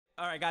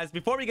All right, guys,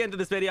 before we get into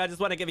this video, I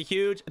just want to give a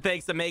huge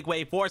thanks to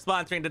MAKEWAY for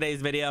sponsoring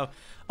today's video.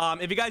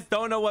 If you guys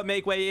don't know what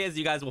MAKEWAY is,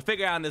 you guys will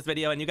figure out in this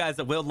video, and you guys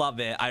will love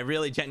it. I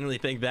really genuinely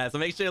think that. So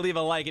make sure you leave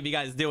a like if you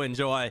guys do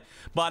enjoy.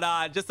 But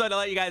just so to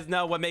let you guys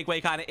know what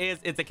MAKEWAY kind of is,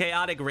 it's a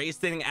chaotic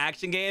racing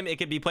action game. It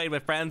can be played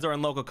with friends or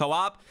in local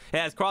co-op. It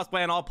has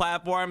crossplay on all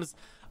platforms.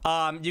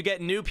 You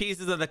get new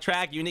pieces of the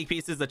track, unique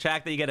pieces of the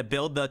track that you get to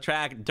build the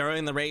track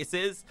during the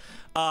races.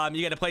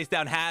 You get to place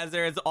down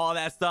hazards, all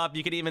that stuff.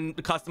 You can even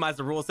customize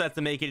the rule sets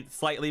to make it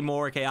slightly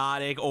more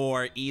chaotic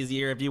or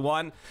easier if you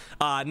want.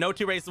 No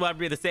two races will ever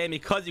be the same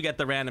because you get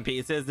the random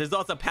pieces. There's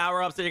also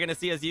power-ups that you're going to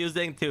see us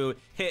using to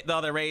hit the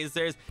other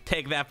racers,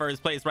 take that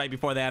first place right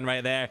before the end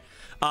right there.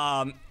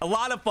 A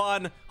lot of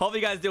fun. Hope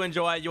you guys do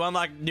enjoy. You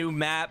unlock new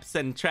maps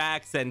and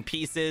tracks and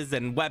pieces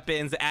and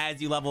weapons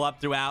as you level up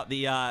throughout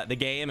the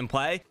game and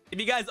play. If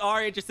you guys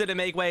are interested in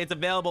MAKEWAY, it's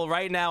available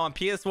right now on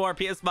PS4,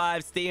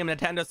 PS5, Steam,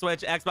 Nintendo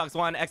Switch, Xbox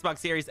One, Xbox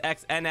Series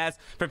X and S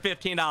for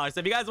 $15. So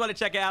if you guys want to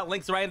check it out,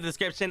 links right in the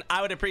description.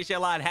 I would appreciate a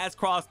lot. It has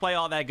crossplay,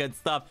 all that good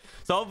stuff.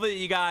 So hopefully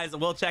you guys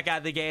will check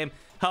out the game.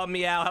 Help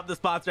me out, help the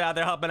sponsor out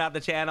there, helping out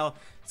the channel.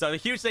 So a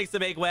huge thanks to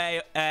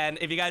MAKEWAY. And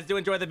if you guys do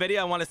enjoy the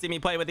video and want to see me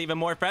play with even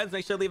more friends,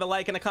 make sure to leave a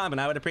like and a comment.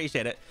 I would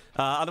appreciate it.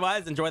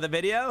 Otherwise, enjoy the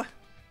video.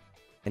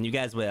 And you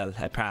guys will,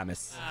 I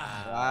promise.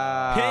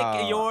 Wow.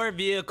 Pick your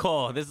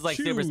vehicle. This is like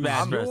Super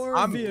Smash Bros.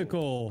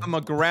 I'm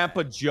a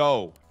Grandpa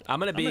Joe. I'm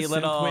gonna be I'm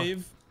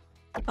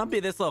gonna be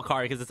this little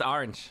car because it's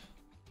orange.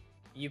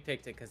 You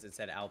picked it because it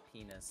said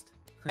alpinist.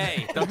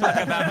 Hey, don't talk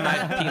about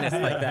my penis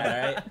like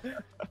that,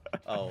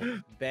 all right? Oh,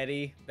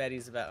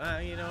 Betty's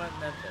about. You know what,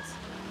 Memphis.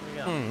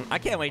 Here we go. I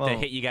can't wait to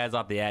hit you guys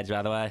off the edge.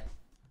 By the way,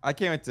 I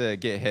can't wait to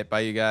get hit by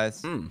you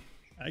guys.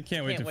 I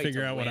can't wait to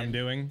figure out what I'm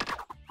doing.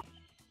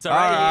 So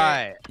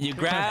right here, you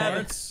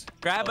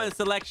grab a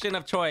selection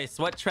of choice.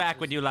 What track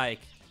would you like?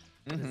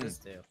 What does this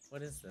do?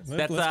 What is this?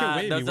 That's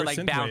those are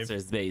like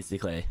bouncers,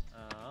 basically.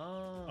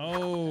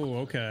 Oh,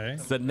 okay.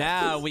 So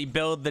now we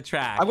build the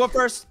track. I go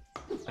first.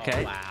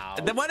 Okay. Oh, wow.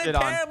 What a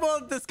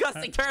terrible,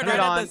 disgusting turn right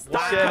at the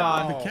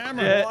start. The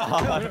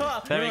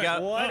camera. There we go.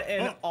 What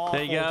an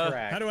awful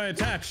track. How do I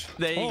attach?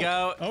 There you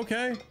go.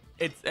 Okay.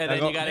 And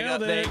then you gotta go.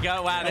 There you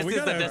go. Wow, this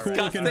is a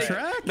disgusting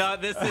track. No,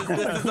 this is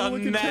a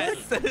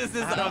mess. This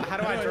is how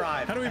do I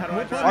drive? How do we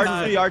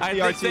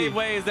RT. Same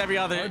way as every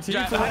other. How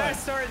do I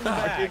start in the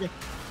back?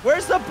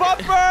 Where's the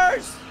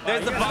bumpers?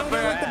 There's the bumper.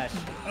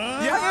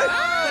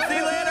 Yeah. See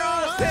you later.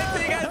 I'll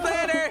see you guys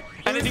later.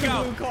 And then you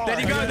go.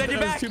 Then you're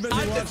back.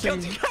 I just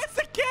killed you guys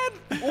again.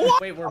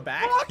 What? Wait, we're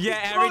back? Yeah,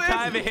 every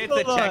time it hits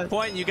the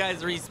checkpoint, you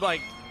guys respawn.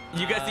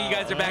 You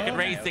guys are back in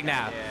racing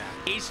now. Yeah.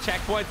 Each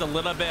checkpoint's a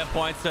little bit of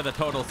points to the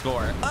total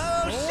score.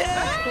 Oh shit!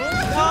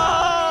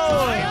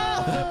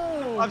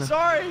 No! I'm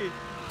sorry.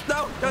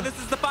 No, this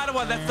is the final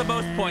one. That's the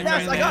most points.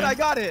 Yes, right I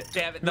got it.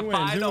 Damn it, the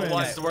final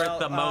one's worth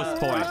the most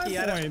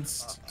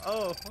points.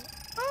 Oh,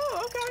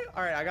 okay.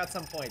 All right, I got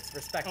some points.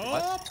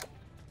 Respectable.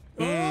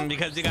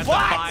 Because you got the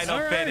final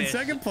finish.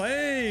 Second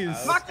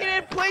place. Rocky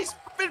didn't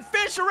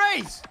finish the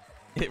race.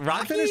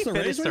 Rocky finished the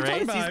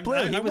race. He's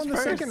blue. He was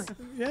first.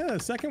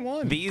 Second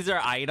one. These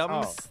are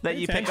items that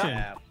you pick up.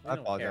 Yeah, I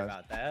don't care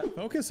about that.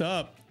 Focus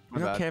up. I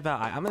don't care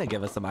about. I'm gonna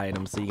give us some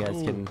items so you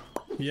guys can.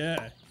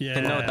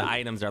 Can know what the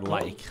items are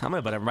like. I'm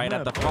gonna put them right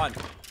at the front.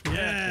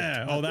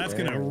 Yeah. Oh, that's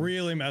gonna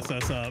really mess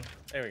us up.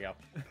 There we go.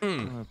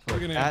 We're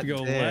gonna have to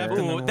go left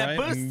and then right. That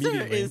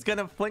booster is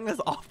gonna fling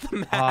us off the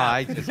map.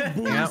 I just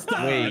can't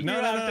wait.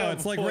 No.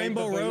 It's like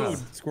Rainbow Road,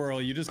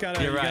 Squirrel. You just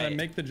gotta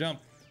make the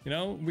jump. You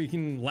know, we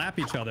can lap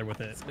each other with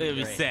it. It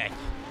was sick.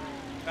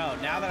 Oh,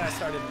 now that I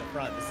started in the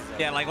front, this is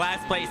yeah, like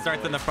last place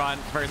starts in the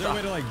front. First is there a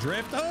way to like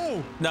drift?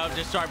 Oh! No,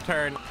 just sharp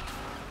turn.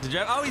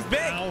 Oh, he's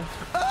big! Ow.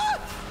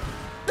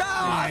 No,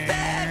 I'm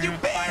dead, you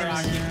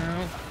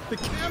bitch! The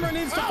camera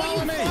needs to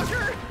follow me!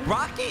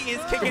 Rocky is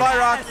kicking Goodbye,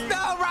 ass! Rocky.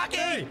 No, Rocky!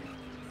 Hey.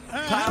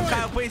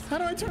 Kyle, please. How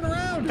do I turn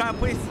around? Kyle,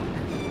 please.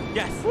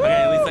 Yes. Woo! Okay,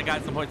 at least I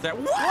got some points there.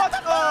 What the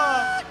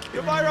fuck?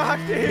 Goodbye,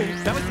 Rocky.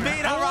 That was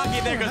me, not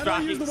Rocky. There goes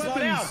Rocky. Slow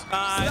down.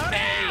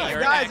 Hey,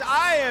 guys,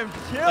 I am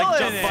killing like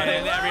jump it. button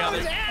and every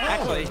other.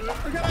 Actually,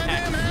 I got a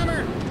damn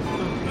hammer.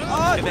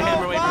 Oh, get the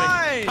hammer away from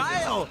me.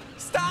 Kyle,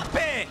 stop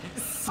it.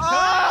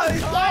 Oh,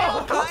 he's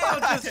Kyle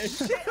just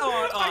shit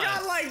on us. I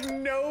got like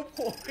no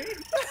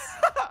points.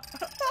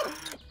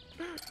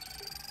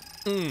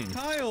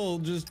 Kyle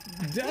just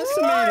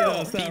decimated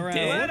us that round.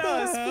 Did. Let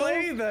us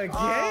play the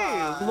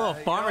game. Little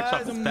farmer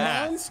truck He's a is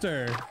fast.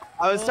 monster.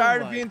 I was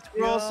tired of being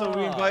Squirrel, so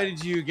we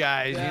invited you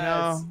guys, you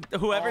know?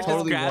 Whoever just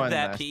Totally grabbed won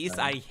that last piece,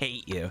 time. I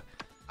hate you.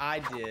 I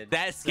did.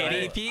 That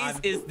skinny piece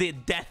is the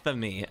death of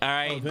me. All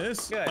right. Oh,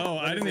 this? Good. Oh,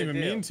 What I does didn't it even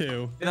do? mean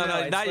to.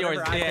 No, not yours.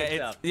 whatever I Yeah,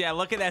 picked up. yeah.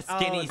 Look at that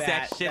skinny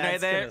section right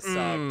there. That's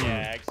gonna suck. Yeah,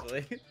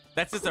 actually.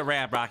 That's just a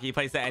ramp, Rocky. You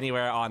place that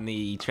anywhere on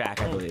the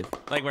track, I believe.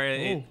 Like where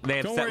they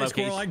have Don't set worry,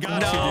 location. Squirrel, I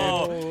got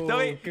no, you, dude. no.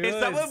 Wait, if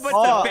someone puts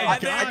Oh, the fan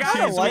there, I guys,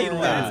 kinda like we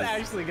lose. That's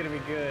actually gonna be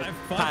good. I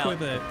fuck Kyle,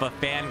 with it. if a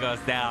fan goes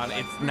down,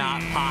 it's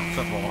not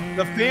possible.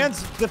 The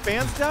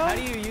fans down? How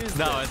do you use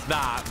No, this? it's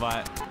not.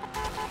 But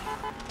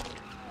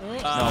No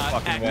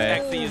fucking way.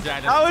 X user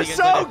item. That was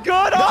so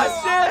good,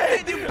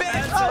 Austin! You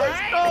bitch! That was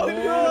so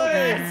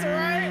good! That's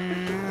right.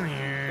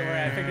 Don't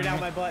worry, I figured out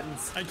my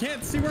buttons. I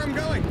can't see where I'm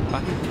going.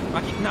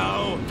 Rocky,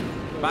 no!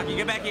 Rocky,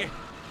 get back here.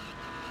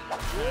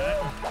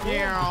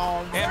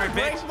 Hammer,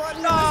 bitch.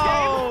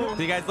 No!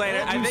 See you guys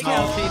later. I think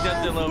LT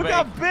does a little Look bit.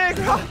 how big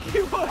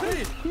Rocky was!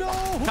 Wait, no.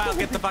 Kyle,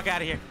 get the fuck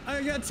out of here.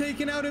 I got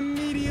taken out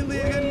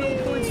immediately. I got no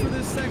points for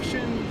this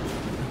section.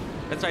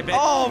 That's right, bitch.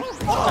 Oh,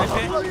 That's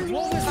right, bitch.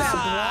 What was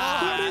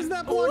that? What is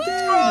that blockade?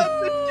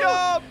 the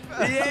jump!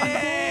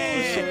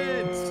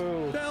 Yeah!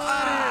 Bullshit. Hell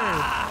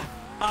out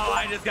Oh,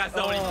 I just got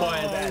so many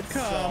points. of here.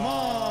 Come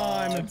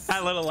on.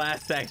 That little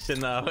last section,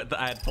 though,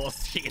 I had full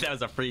speed. That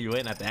was a free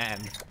win at the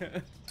end.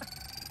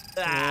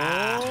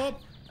 Oh.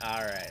 All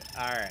right.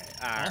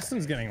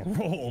 Austin's getting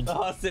rolled.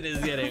 Austin is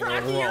getting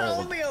Rocky, you're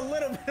rolled. only a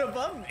little bit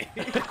above me.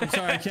 I'm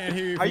sorry, I can't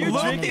hear you. Are you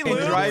Loopy drinking and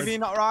loops.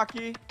 driving,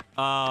 Rocky?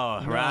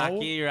 Oh,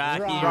 Rocky.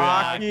 Rocky.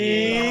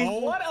 No.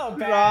 What a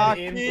bad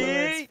Rocky.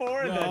 influence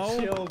for No.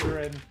 the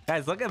children.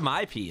 Guys, look at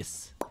my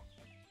piece.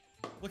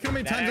 Look how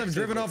many That times I've actually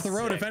driven was off the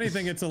road. If 6.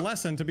 anything, it's a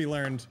lesson to be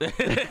learned.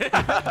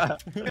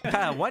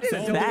 Kyle, what is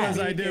So do that? as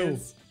I do.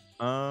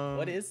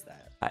 What is that?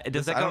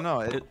 Does that I go- don't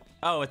know.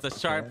 oh, it's a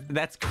sharp.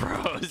 That's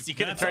gross. You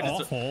could have That's turned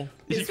it. awful.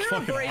 Is It's there a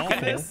fucking break awful.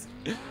 in this?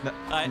 No.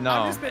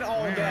 I've just been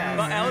all gas.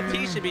 Well,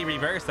 LT should be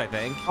reversed, I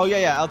think. Oh,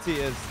 yeah, LT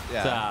is.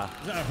 Yeah. So,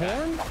 Is that a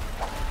horn?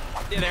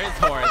 yeah, there's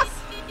horns.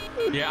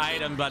 Your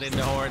item, but in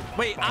the horn.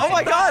 Wait, Oh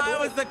my God. I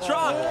was the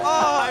truck.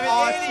 Oh, I'm an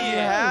Austin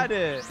idiot. had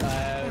it. So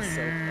close.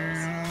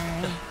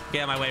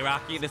 Get out of my way,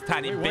 Rocky. This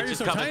tiny Wait, why bitch are you is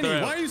so coming tiny?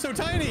 through. Why are you so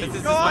tiny? This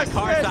is No, my I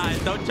car said- size.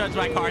 Don't judge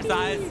my car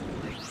size.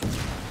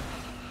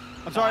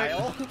 I'm sorry.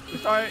 Kyle? I'm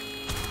sorry.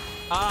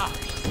 Ah,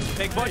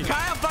 big boy.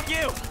 Kyle, fuck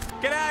you.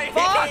 Get out of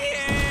Fuck.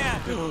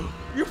 here.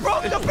 You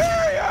broke the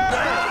barrier!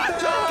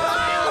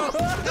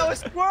 That was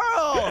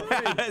Squirrel!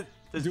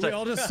 Just Do we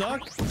all just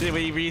suck? Did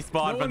we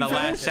respawn No from the one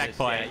last finished?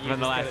 checkpoint? Yeah, you From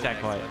the just last go to the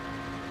next checkpoint.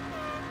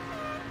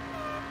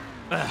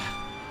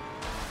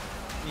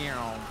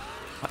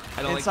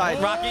 I don't Inside.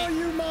 like Rocky. Oh,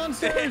 you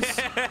monsters!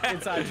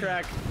 Inside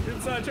track.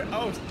 Inside track.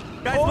 Oh.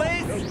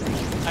 Guys,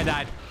 please. I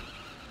died.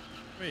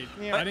 Wait,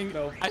 Yeah, I didn't.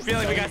 no. I feel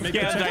like we got Make a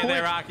scammed right checkpoint?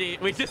 there, Rocky.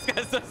 We just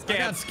got so I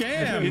got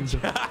scammed.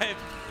 scammed. Drive.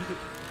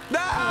 No!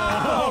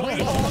 Oh,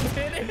 we all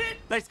did it.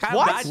 Nice. Kyle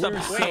What? died some We're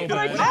point. so How did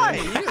I bad. die?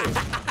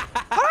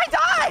 How did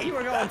I You die?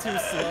 were going too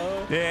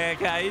slow. Yeah,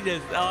 Kyle, you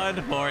just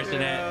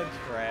unfortunate. Yeah,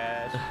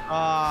 trash.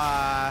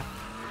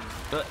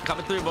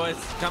 Coming through, boys.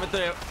 Coming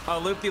through. Oh,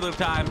 loop-de-loop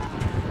time.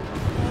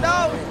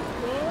 No!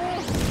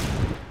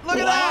 Look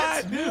at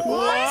that!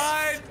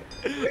 What?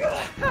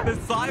 The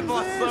slime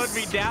ball slowed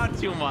me down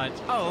too much.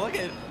 Oh, look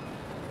at.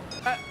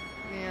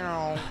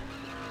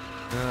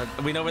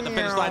 We know where the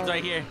finish line's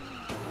right here.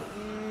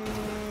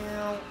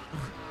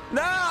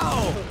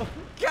 No!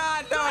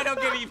 God, no, I don't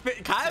get any.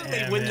 Kyle may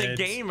Damn win the it.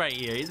 game right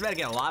here. He's about to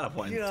get a lot of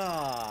points.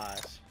 Gosh.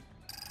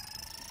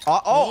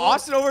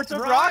 Austin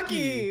overtook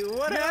Rocky, Rocky!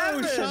 what No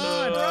happened?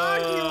 shot.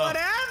 Rocky, what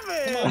Come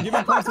happened? on, give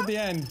me points at the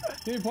end.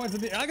 Give me points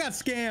at the. I got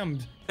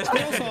scammed.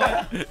 Squirrel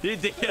saw it.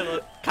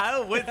 Ridiculous.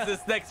 Kyle wins this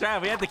next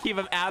round. We have to keep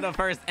him out of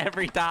first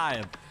every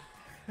time.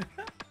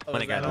 Oh,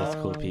 When I is got that this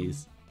all? cool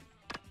piece.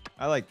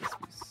 I like this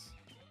piece.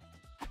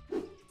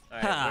 All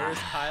right, where's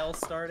Kyle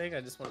starting?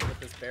 I just want to put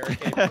this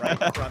barricade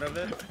right in front of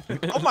it.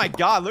 Oh my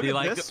god, look Do you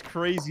at like this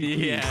crazy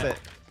piece. Yeah.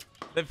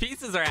 The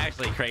pieces are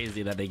actually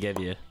crazy that they give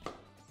you.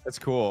 That's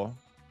cool.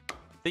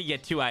 You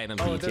get 2 items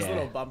Oh, each. there's yeah.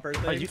 little bumper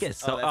things. Oh, you get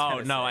so. that's Oh,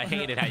 kinda no, I sick.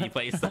 hated how you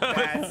place those.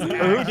 That's Who did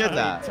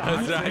that? That's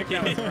toxic.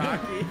 That was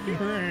Rocky.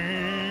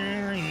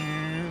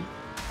 Rocky.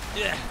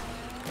 Yeah.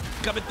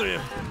 Coming through.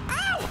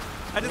 Ow!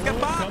 I just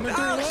got bombed. Coming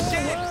through. Oh, Whoa,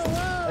 shit. whoa,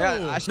 whoa.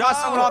 Yeah, I shot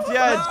someone off the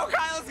edge. No,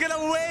 Kyle's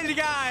gonna win,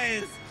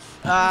 guys.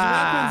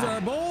 Weapons are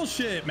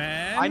bullshit,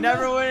 man. I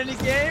never win any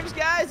games,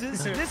 guys.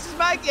 This is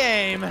my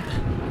game.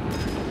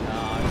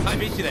 I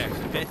beat you there,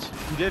 bitch.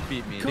 You did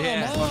beat me. Come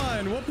Yeah.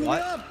 on, whoop me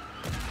What? up.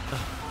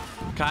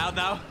 Kyle,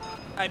 no.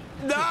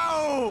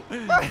 No!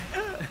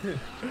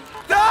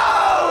 No!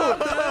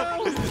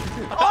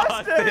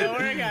 Austin! Don't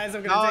worry, guys.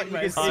 I'm No, gonna take you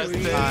my can see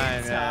sweet the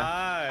time, time.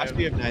 yeah.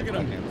 Actually, you have 9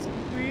 seconds.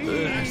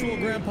 Actual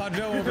Grandpa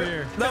Joe over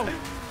here. No!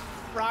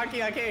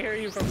 Rocky, I can't hear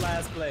you from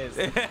last place.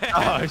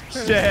 Oh,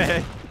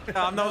 shit.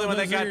 I'm the only one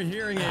that Those are got. your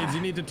hearing aids. You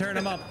need to turn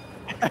them up.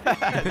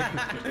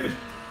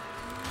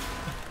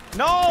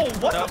 No!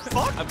 What Nope. the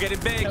fuck? I'm getting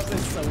big. That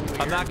was so weird.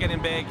 I'm not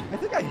getting big. I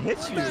think I hit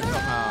you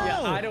somehow.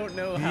 Yeah, I don't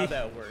know how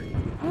that worked.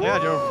 Yeah, I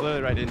drove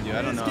literally right into you.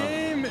 I don't This know.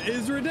 game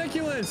is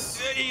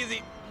ridiculous.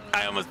 Easy.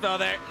 I almost fell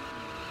there.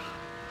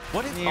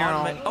 What is Meow.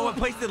 on my... Oh, I'm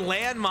placing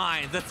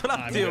landmines. That's what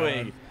I'm I'm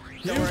doing.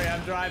 Don't worry,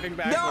 I'm driving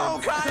backwards. No,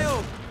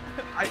 Kyle!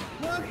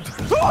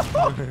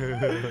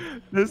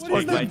 This What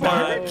was is Take my the that time.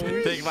 part?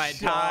 Take my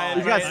time.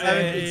 You got I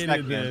 17 hated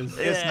seconds.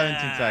 this. You got 17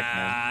 seconds.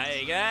 Yeah.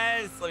 Hey,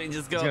 guys. Let me just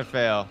He's go. gonna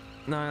fail.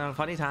 No,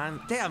 funny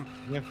time. Damn.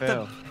 He's gonna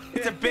fail.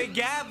 It's a big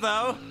gap,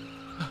 though.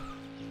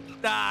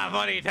 Ah,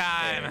 funny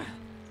time.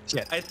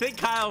 Shit. I think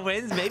Kyle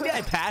wins. Maybe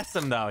I pass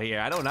him, though, here.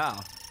 I don't know.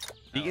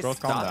 He gets Girls,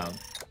 calm stuck. down.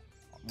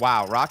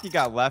 Wow, Rocky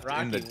got left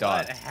Rocky, in the what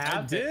dust.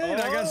 happened? I did.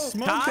 I got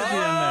smoked at the end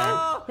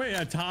there. Wait,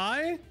 a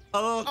tie?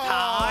 A little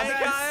tie,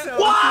 that's guys. so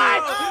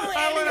What?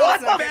 What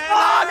the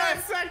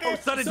fuck? Oh,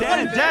 sudden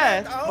Sudden death.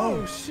 death.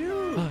 Oh,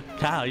 shoot.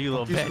 Kyle, you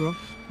little bitch.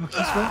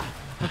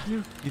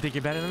 You You think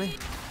you're better than me?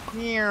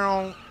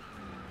 You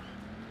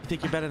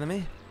think you're better than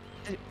me?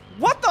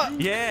 What the?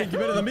 Yeah. Think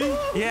you're better than me?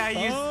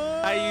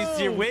 Yeah, I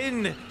used your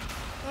win.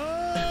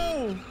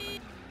 Oh.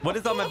 What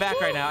is on my back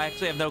right now? I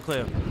actually have no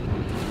clue.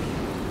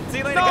 See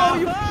you later, No, go.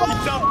 you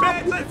dumb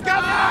bitch. Let's go.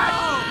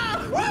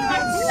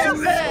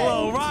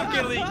 Whoa,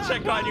 Rocket League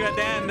check on you at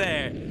the end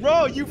there.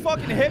 Bro, you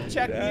fucking hip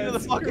checked me to the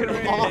fucking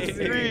off Hey,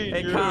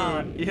 screen.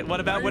 Kyle, what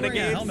about winning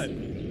games? Helmet.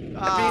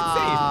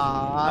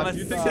 I'm a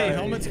You think safe. that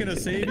helmet's gonna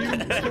save you?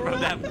 From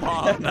that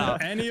fall, no.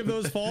 Any of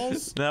those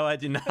falls? No, I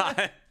do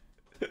not.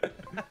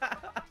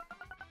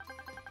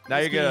 Now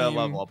you're gonna game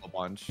level up a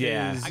bunch.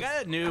 Yeah, is- I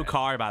got a new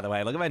car, by the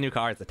way. Look at my new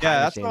car. It's a time Yeah,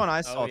 that's the machine. one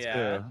I saw Oh, yeah.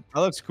 too. That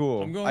looks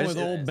cool. I'm going I with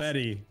just- old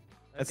Betty.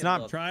 It's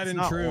not Tried it's and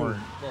not true. orange.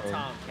 Little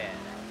Tomcat.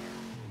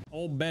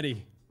 Old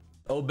Betty.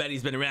 Old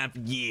Betty's been around for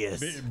years.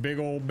 Big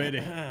old Betty.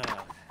 I'm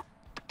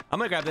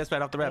gonna grab this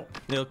right off the rip.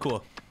 You look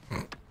cool.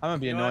 I'm gonna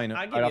be You know what? annoying I'll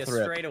right give you off a the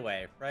rip.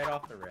 straightaway, right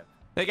off the rip.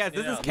 Hey guys, this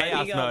You know, is let me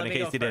chaos go- mode let in me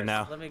case go you didn't know.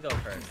 first. Let me go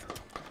first.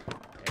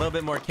 A little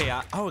bit more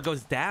chaos. Oh, it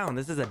goes down.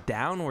 This is a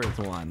downwards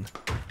one.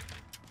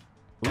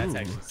 That's Ooh.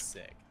 actually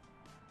sick.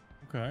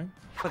 Okay.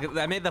 Look,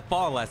 I made the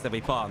fall less than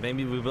we fall.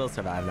 Maybe we will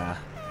survive now.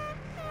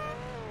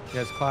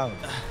 Yes, clouds.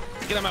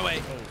 Get out of my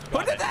way. Oh,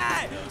 Who did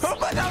that? Who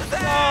put those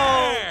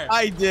there?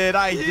 I did.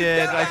 I You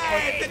did.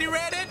 Then you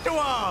ran into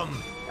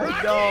him.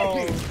 I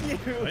know.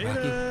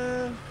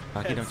 Later.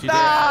 Rocky, don't you No.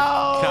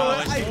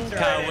 dare.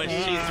 Kyle, when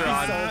she's He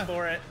wrong. sold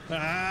for it.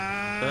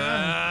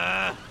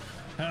 Ah.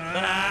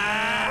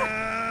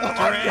 Oh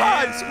my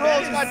God,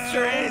 Squirrel's got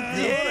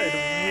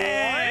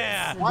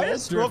Yeah. Why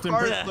does Squirrel Drifting.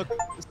 cars look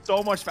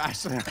so much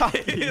faster than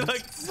He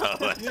looked so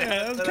much.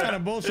 Yeah, that's kind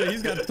of bullshit.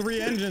 He's got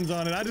 3 engines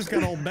on it. I just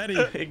got old Betty.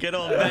 Good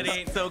old Betty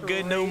ain't so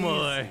good no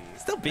more.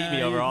 Still beat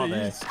me overall He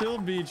there. still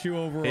beat you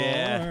overall.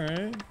 Yeah. All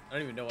right. I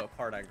don't even know what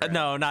part I grabbed.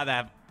 No, not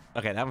that.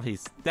 Okay, that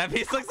piece. That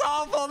piece looks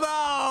awful. No.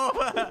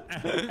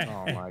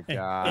 Oh my What do I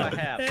God.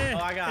 have? Oh,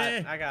 I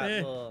got a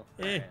little.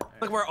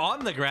 Look, we're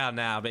on the ground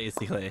now,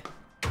 basically.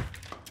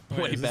 Wait,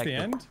 Way is this back the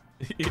end?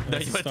 No,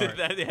 That's you the went to start.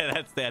 that, yeah,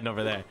 that's the end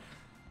over there.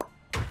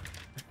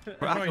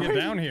 How do I get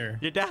down here?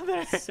 You're down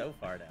there. So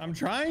far down. I'm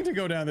trying to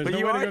go down. There's But no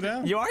you way are, to go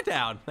down. you are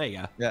down. There you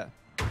go. Yeah.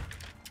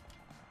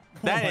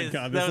 That my is,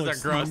 God, this those are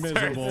looks gross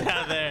miserable. turns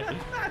down there.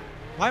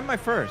 Why am I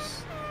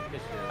first? You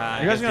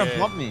You guys are gonna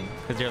bump me.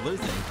 Because you're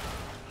losing.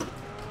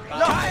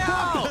 What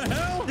Kyle! the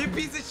hell? You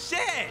piece of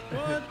shit!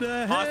 What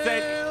the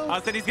hell?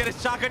 Austin, he's gonna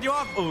shotgun you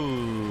off.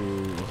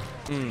 Ooh.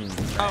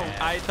 Oh,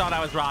 I thought I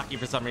was Rocky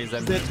for some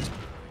reason.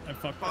 I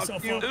fucked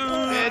myself you, up.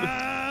 bitch.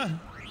 Ah!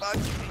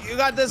 You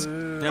got this.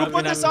 No, Who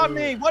put this on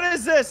me? What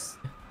is this?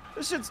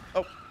 This shit's.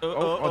 Oh,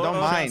 don't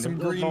mind. some A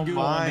little green don't goo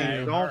on mind.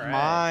 you. Don't Alright.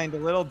 mind. A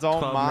little don't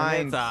 12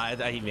 mind.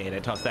 minutes. He made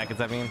it. 12 seconds,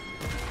 I mean.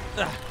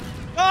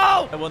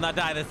 Oh! I will not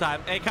die this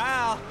time. Hey,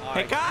 Kyle!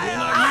 Hey, right.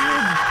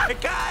 Kyle! Hey,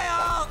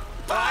 Kyle!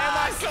 Why am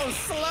I so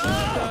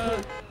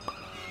slow?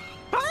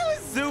 I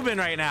was zooming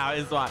right now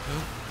is why.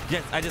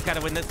 Yes, I just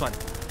gotta win this one.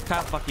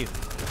 Kyle, fuck you.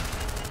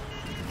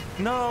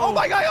 No. Oh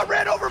my God! I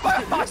ran over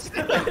by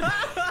Austin.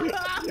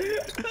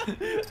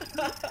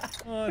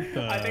 What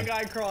the? I think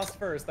I crossed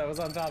first. I was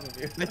on top of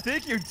you. I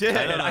think you did.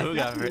 I don't know who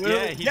got first. you-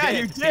 Yeah, he yeah, did.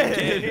 you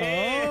He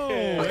did.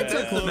 Oh, it's a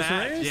This is close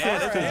match. race. Yeah,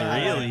 this is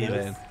Alright. really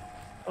even.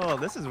 Oh,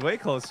 this is way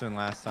closer than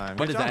last time.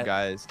 What Good is job, that?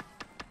 guys.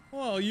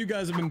 Well, you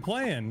guys have been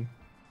playing.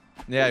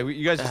 Yeah,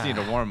 you guys just need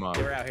to warm up.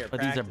 We're out here But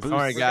these are practicing. boosts. All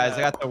right, guys,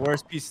 I got the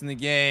worst piece in the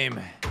game.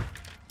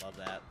 Love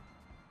that.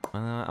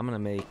 I'm gonna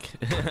make.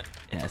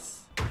 Yes.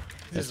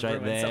 That's Just right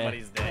ruined there.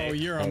 somebody's day. Oh,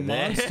 you're a Right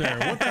there. monster.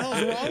 What the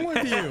hell's wrong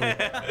with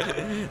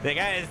you? Hey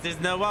guys, there's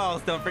no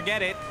walls. Don't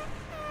forget it.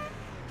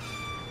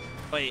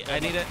 Wait, I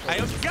need a.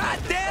 God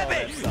damn Oh,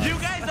 it! that sucks. You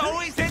guys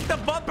always hit the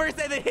bumpers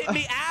and then hit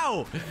me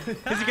out.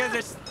 Because you guys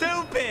are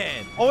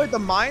stupid. Oh wait, the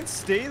mines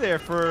stay there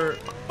for.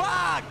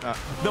 Fuck!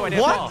 No, I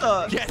didn't what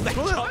fall. the- Yes, I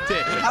What? jumped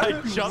it. How I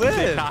did you jumped it,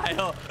 live?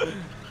 Kyle.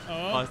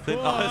 Austin.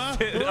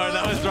 Or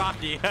that was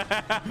Rocky.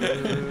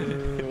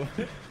 Don't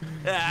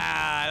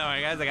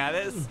worry, guys. I got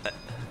this.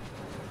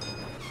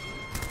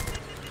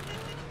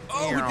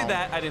 Oh, who did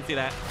that? I didn't see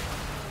that.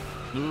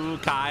 Ooh,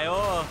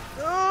 Kyle.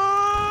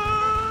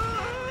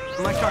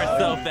 My car's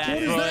so fast, What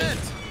is boys. that?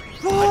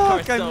 My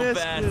car's Fuck, I so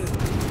missed fast. it.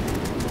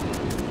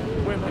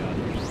 Where am I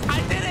on?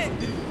 I did it!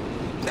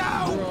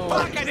 No! Bro.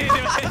 Fuck, I didn't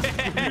do You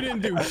it!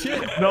 didn't do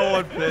shit. No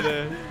one fit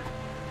in.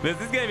 This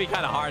is gonna be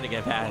kind of hard to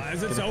get past. Why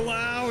is it so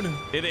loud?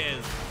 It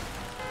is.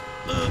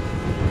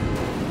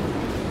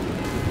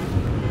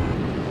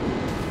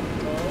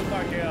 Oh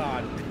my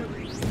god.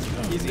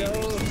 Easy.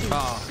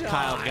 Oh,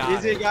 Kyle got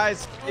Easy, it.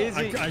 guys.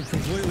 Easy. I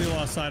completely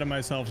lost sight of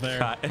myself there.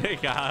 Kyle.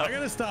 I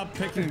gotta stop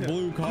picking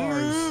blue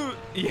cars.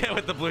 Yeah,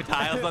 with the blue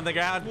tiles on the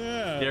ground.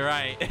 Yeah. You're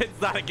right. It's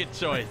not a good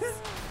choice.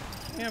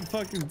 Can't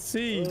fucking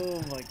see.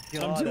 Oh my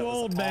god. I'm too that was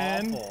old,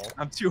 man. awful.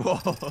 I'm too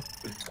old.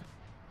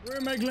 Where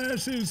are my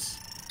glasses?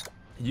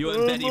 You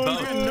and Betty I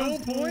both. got no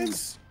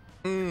points.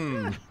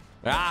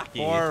 Rocky.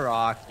 Poor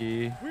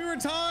Rocky. We were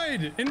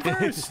tied in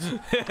first.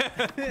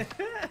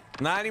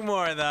 Not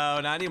anymore, though.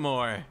 Not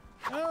anymore.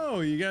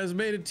 Oh, you guys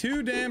made it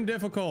too damn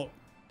difficult.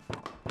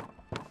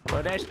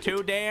 Well, that's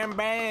too damn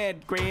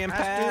bad, Grandpa.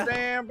 That's too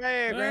damn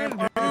bad,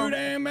 Grandpa. Too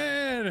damn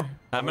bad.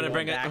 I'm gonna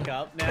bring it back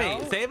up now.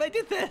 Wait, say if I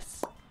did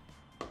this.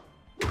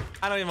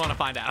 I don't even want to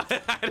find out.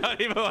 I don't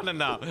even want to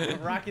know.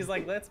 Rocky's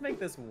like, let's make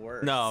this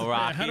worse. No,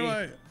 Rocky. How do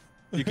I?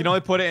 You can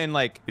only put it in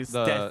like It's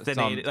the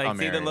destiny. Like,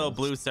 see the little areas.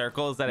 blue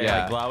circles that are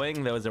Yeah. like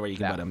glowing? Those are where you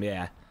can put them.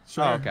 Yeah.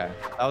 Sure. Oh, okay.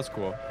 That was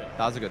cool.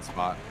 That was a good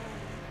spot.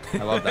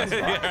 I love that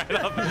spot.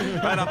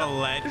 right off a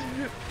ledge.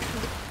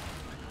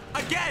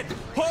 Again!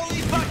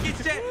 Holy fucking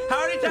shit!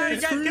 How many times are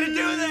you guys gonna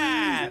do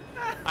that?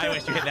 I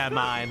wish you hit that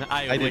mine.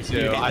 I did wish you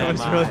too. hit I that was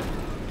mine. really.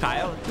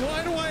 Kyle?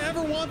 Why do I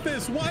ever want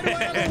this? Why do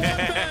I ever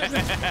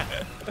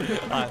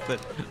want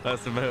this?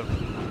 That's the move.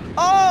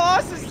 Oh,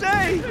 Austin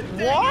say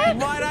what?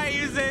 Why'd I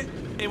use it?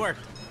 It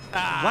worked.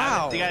 Ah,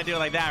 Wow. You gotta do it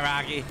like that,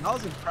 Rocky. That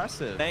was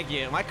impressive. Thank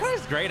you. My car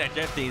is great at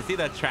drifting. You see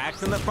the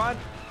tracks in the front?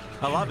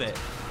 I love it.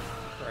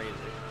 Crazy.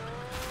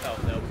 Oh,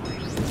 nope.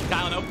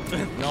 Kyle, nope.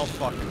 No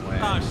fucking way.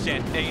 Oh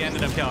shit, he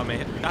ended up killing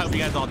me. I hope you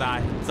guys all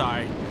die.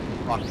 Sorry.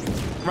 Fuck.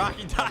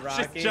 Rocky dodged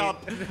his Rocky. jump.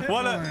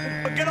 What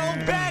a good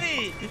old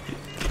Betty.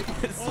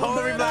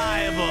 So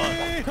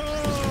reliable.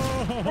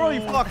 Holy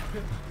fuck.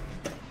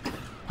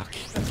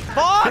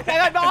 Fuck!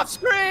 I got off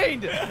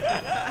screen!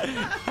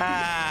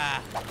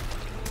 Ah.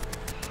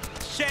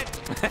 Shit.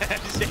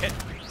 Shit.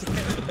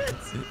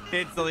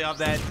 Instantly off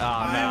that. Oh,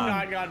 I have no.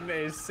 not gotten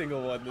a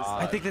single one this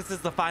I time. think this is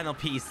the final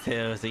piece,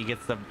 too, so he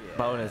gets the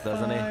bonus,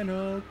 doesn't he?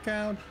 Final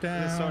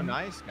countdown. This is so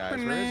nice, guys.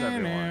 Where is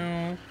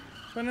everyone?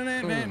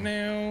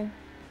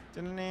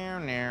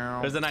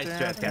 There's a nice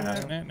stretch, Kyle.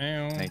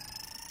 Thank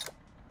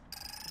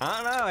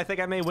I don't know. I think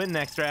I may win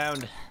next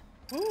round.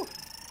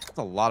 That's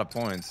a lot of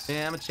points.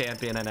 Yeah, I'm a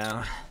champion, I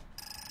know.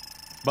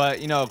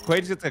 But, you know,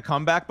 Quaid gets a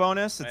comeback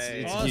bonus. It's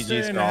GG's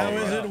Austin, for all how of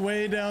is us. it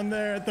way down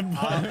there at the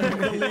bottom of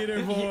the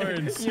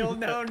leaderboards? You'll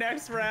know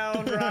next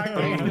round, Rocky.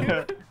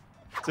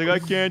 It's like, I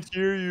can't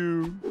hear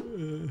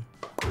you.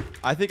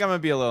 I think I'm going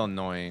to be a little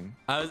annoying.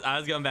 I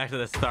was going back to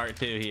the start,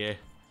 too, here.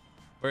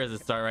 Where is the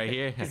start? Right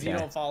here? Because you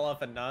don't fall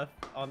off enough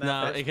on that.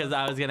 No, first because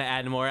I was going to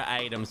add more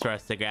items for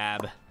us to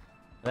grab.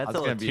 That's a gonna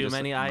little be too just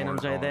many more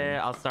items right annoying.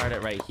 there. I'll start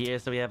it right here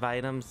so we have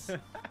items.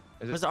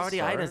 There's already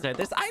start? items there.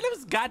 There's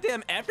items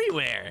goddamn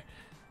everywhere.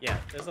 Yeah,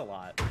 there's a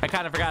lot. I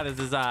kind of forgot this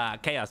is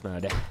chaos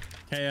mode.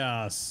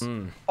 Chaos.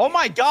 Oh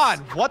my god!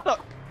 What the?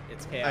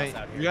 It's chaos Hey,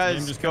 out you here. guys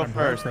Game just go kinda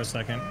broke first. for a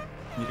second.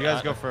 You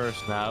guys go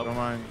first. No. Don't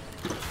mind.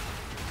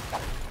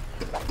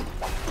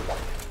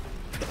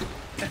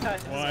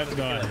 What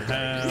the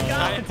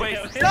hell? I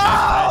placed, No!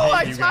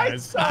 I hate you tried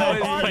guys. so I I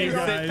was hard. hate you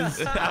guys.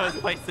 placing, I was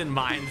placing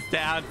mines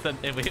down, so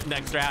if we hit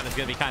next round, it's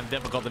gonna be kind of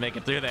difficult to make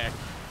it through there.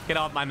 Get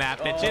off my map,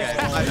 bitches.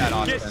 My bad,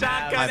 Austin. Get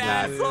shotgun, My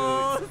bad.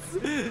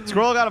 assholes.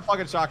 Squirrel got a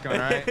fucking shotgun,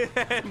 right?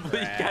 Blew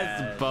you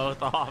guys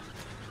both off.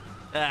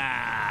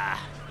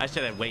 Ah, I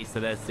should have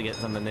wasted this to get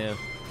something new.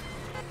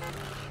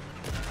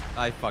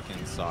 I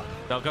fucking suck.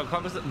 Don't come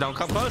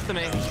close to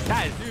me,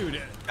 guys.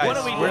 Dude, Guys, What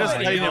are we we're just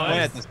doing, ready to win boys?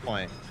 at this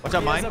point. What's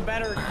up, He has mine? a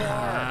better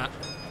car.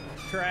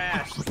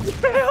 Trash.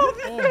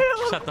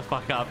 Shut the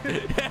fuck up.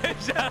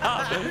 Shut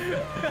up.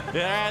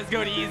 Yeah, it's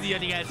going easy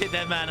on you guys. Hit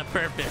that man on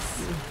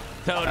purpose.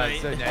 Totally.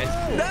 That's so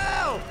nice.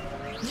 No!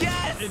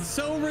 Yes! it's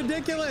so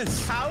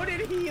ridiculous. How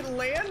did he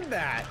land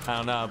that? I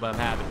don't know, but I'm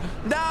happy.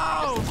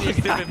 No! You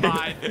stupid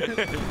mine.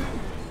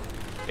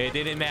 It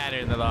didn't matter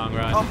in the long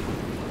run.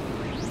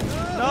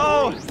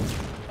 No!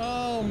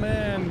 Oh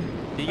man.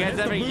 Do you I guys hit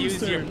the ever use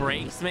booster. your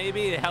brakes,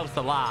 maybe? It helps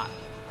a lot.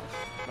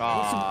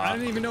 I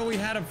didn't even know we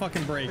had a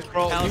fucking break.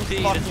 Bro, you LT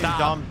to fucking stop.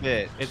 dumb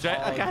bitch. It's right.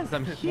 Oh, guys,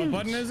 I'm huge.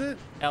 What button is it?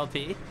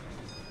 LT.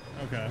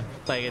 Okay.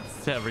 Like,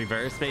 it's to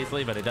reverse,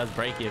 basically, but it does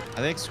break you.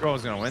 I think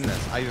Squirrel's gonna win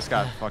this. I just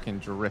got fucking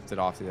drifted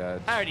off the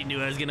edge. I already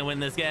knew I was going to win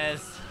this,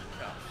 guys.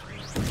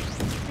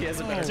 He has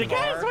a better So, car.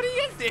 guys, what are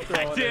you guys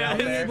Throwing it out doing? there.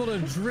 Being able to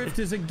drift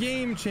is a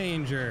game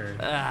changer.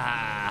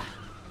 Ah.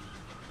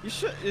 You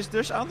should. I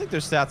don't think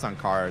there's stats on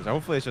cars.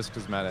 Hopefully, it's just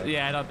cosmetic.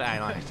 Yeah, I don't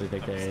actually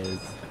think there is.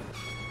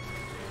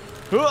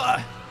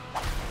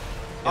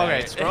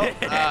 Okay, Squirrel.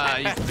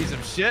 You piece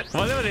of shit.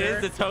 Well, no, it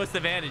is. It's host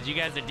advantage. You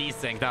guys are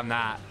desynced. I'm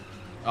not.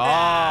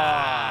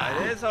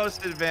 Oh, it is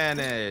host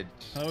advantage.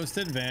 Host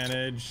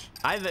advantage.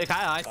 Kyle,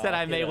 I said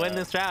I may win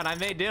this round. I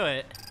may do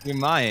it. You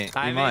might.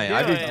 I You may might. do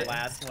I'd be. it. The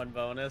last one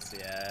bonus,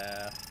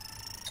 yeah.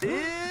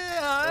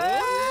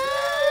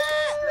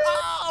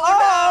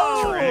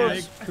 Oh!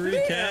 Like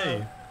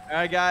 3K. All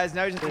right, guys.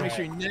 Now you just have to make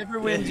sure he never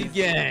wins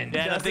again.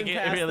 Yeah, I don't think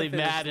Doesn't it pass really the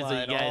finish matters what you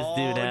line guys all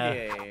do now.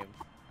 game.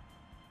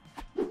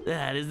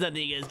 There's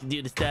nothing you guys can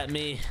do to stop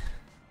me.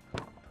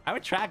 Our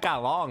track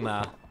got long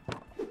though.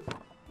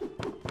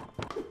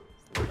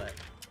 But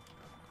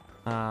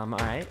All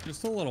right.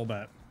 Just a little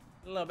bit.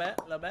 a little bit,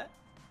 a little bit.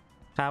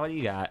 Kyle, what do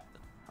you got?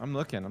 I'm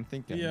looking. I'm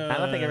thinking. I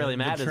don't think it really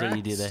matters what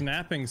you do there.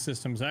 Snapping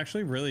system's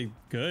actually really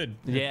good.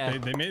 Yeah.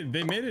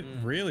 They made it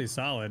really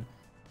solid.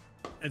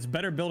 It's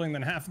better building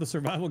than half of the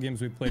survival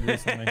games we played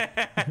recently.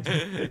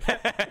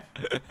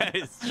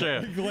 It's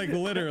true. Like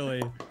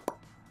literally.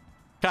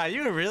 Kyle,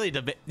 you were really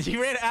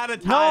you ran out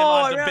of time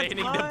on debating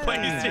the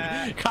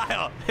place.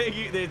 Kyle,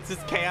 it's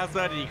just chaos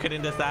mode and you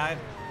couldn't decide.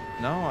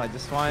 No, I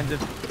just wanted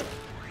to.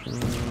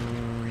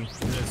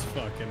 This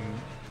fucking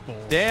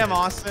bullshit. Damn,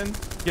 Austin.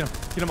 Get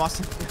him,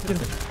 Austin. Get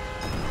him.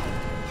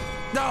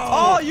 No!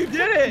 Oh, you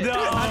did it! No!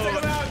 I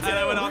took him out, And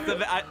I went off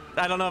the.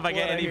 I don't know if I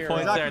get any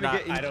points there or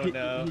not. I don't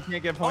know. You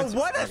can't get points. Oh,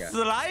 what a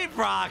snipe,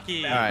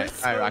 Rocky! All right,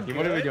 Rocky.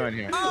 What are we doing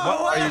here?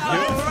 Oh, what are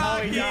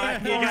you doing?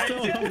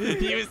 Rocky!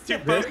 He was too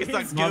focused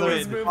on He's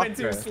gooing. moving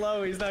too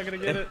slow. He's not gonna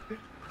get it.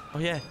 Oh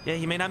yeah,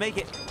 he may not make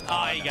it.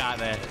 Oh, he got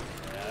there.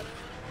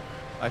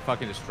 I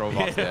fucking just drove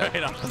off there.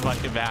 Right off the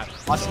fucking map.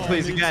 Austin,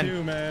 please, again.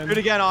 Too, man. Do it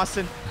again,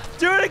 Austin.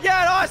 Do it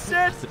again,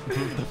 Austin!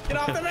 Get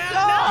off the map!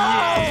 No!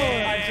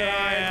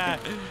 Yeah!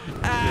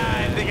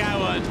 I think I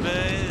won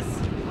this.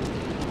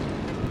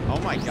 Oh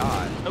my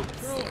god.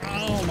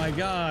 Oh my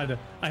god.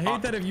 I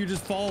hate that if you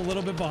just fall a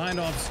little bit behind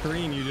off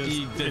screen, you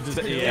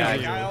just, yeah.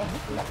 Kyle.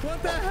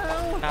 What the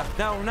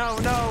hell?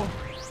 No.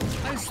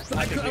 I was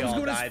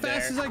going as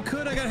fast as I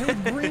could. I got hit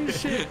with green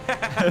shit.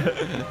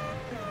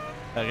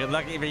 Good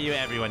lucky for you,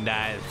 everyone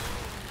dies.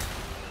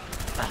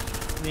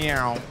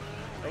 Meow.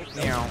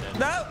 Meow.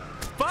 No!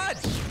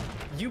 Fudge!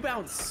 You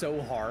bounced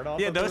so hard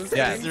off of those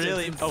things. things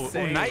really. It's Oh,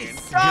 insane.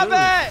 nice. Stop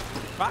it!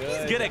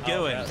 Rocky's good at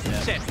gooing. Yeah.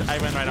 Shit, I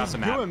went right off He's the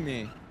map. doing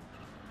me.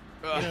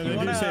 They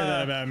do say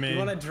that about me. You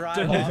want to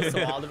drive off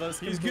so all of us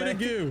can He's play? good at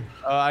goo.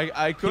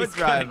 I could He's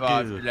drive gonna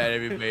off do. to let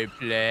everybody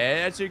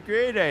play. That's a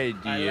great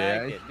idea.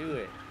 I like it. Do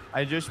it.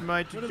 I just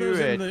might What are do those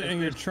it.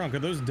 in your trunk? Are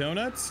those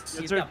donuts?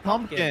 Eat Those are the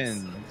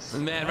pumpkins. pumpkins.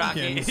 Man,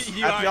 Rocky, Pumpkins.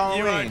 you Happy are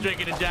Halloween.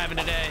 drinking and jamming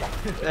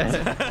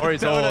today. Or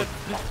he's old.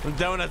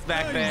 Donuts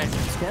back there.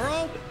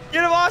 Squirrel?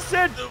 Get him,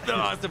 Austin! No,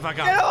 Austin, fuck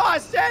Get him, off.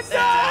 Austin! No!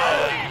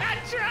 I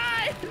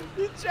tried.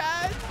 You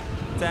tried.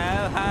 So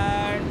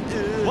hard.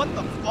 What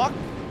the fuck?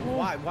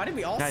 Why did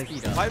we all Guys,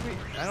 speed up? Why we?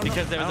 I don't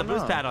Because know. there was I a don't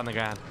boost know. pad on the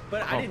ground.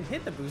 But I didn't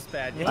hit the boost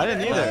pad. I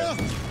didn't either.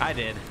 I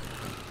did.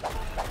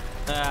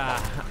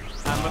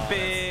 I'm a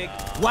big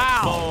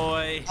Wow.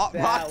 boy. That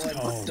Rocky one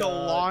just sucks.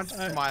 launched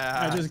my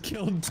I ass. just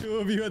killed 2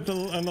 of you on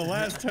the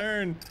last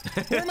turn.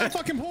 Where are my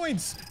fucking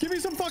points? Give me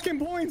some fucking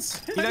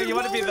points. You know, you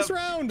want to be this the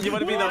round. you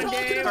want to be What the am I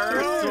talking Game, about?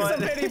 first throw one.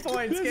 some pity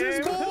points, This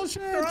is game.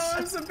 bullshit. Throw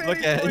in some pity Look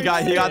at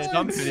points. he got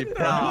some pity.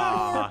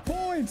 Aw.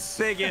 Points.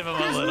 They gave him a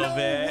There's little no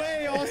bit.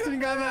 way Austin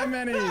got that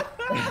many.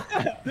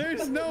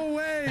 There's no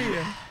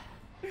way.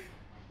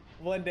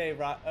 One day,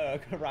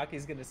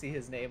 Rocky's gonna see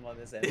his name on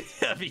this end.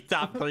 He'll be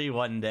top 3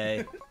 one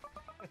day.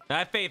 I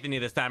have faith in you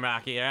this time,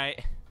 Rocky. All right.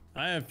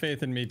 I have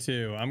faith in me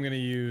too. I'm gonna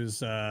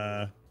use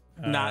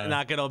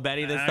Not good old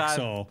Betty this time.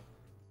 Axel.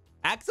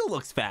 Axel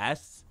looks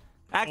fast.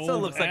 Axel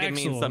Old looks like it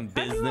means Axel. some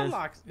business.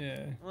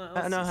 Yeah.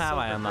 I don't know how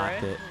I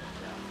unlocked it.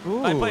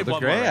 Ooh, I played the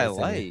one gray more I race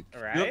in like.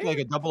 Right? You look like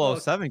a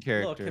 007 Little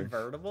character.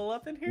 convertible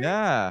up in here.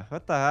 Yeah,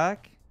 what the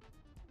heck?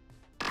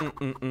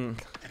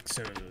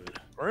 Axel.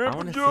 I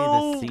want to see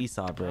the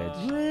seesaw bridge.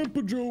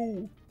 Grandpa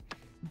Joe.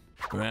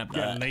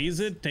 Got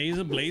laser,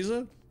 taser,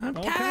 blazer. I'm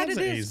All tired kinds of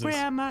of this, aces.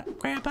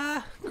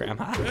 Grandpa.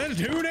 That's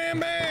too damn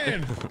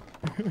bad.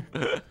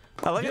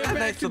 Oh, look at Get that back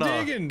nice to little.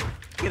 digging.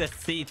 Look at a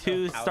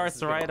C2 How starts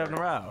is it right gonna in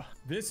a row.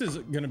 This is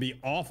gonna be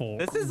awful.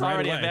 This is right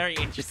already away. a very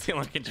interesting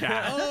looking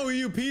track. Oh,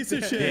 you piece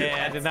of shit.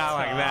 Yeah, I did not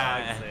like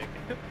that.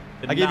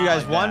 Did I gave you not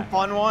guys like one that.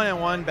 fun one and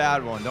one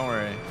bad one. Don't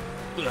worry.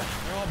 They're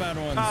all bad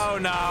ones. Oh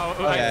no!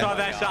 Okay. I saw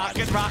that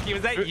shotgun, Rocky.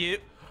 Was that you?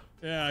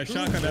 Yeah, I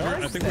shotgunned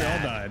everyone. I think we all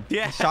died.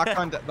 Yeah.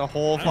 Shotgun the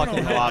whole I don't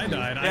fucking know how I lobby.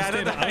 died.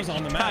 Yeah, I was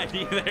on the map.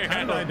 Either. How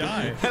did I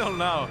die? I don't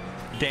know.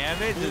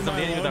 Damage? Is My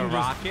somebody with a lung just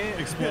rocket?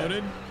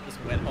 exploded.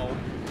 Just went home.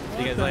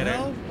 See you guys What the later.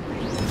 hell?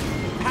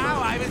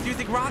 How? I was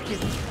using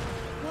rockets.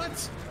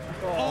 What?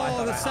 I Oh,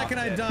 thought the I second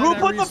I hopped died, Who I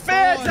put the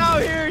fans respawned.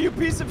 out here, you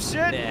piece of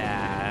shit?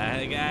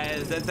 Yeah,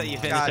 guys, that's how you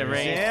finish God a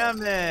race.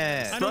 damn I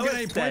it. don't Slow get and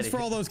any steady. points for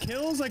all those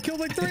kills. I killed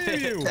like 3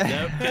 of you. Nope,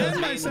 And doesn't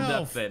mean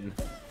myself. nothing.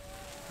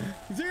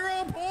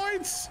 0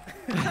 points.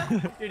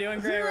 You're doing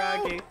great, Zero.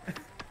 Rocky.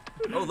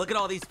 Oh, look at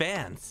all these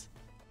fans.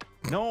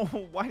 No,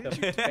 why did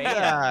you do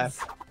Fans.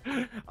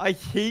 that? I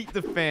hate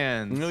the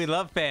fans. We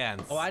love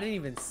fans. Oh, I didn't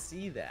even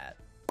see that.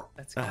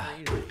 That's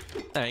crazy.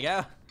 There you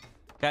go.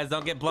 Guys,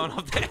 don't get blown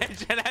off the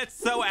edge. That's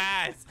so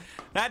ass.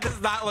 That does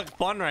not look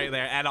fun right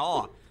there at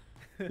all.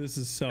 This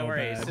is so Don't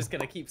worry, it's bad. just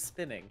gonna keep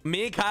spinning.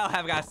 Me and Kyle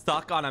have got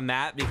stuck on a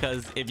map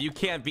because if you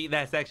can't beat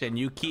that section,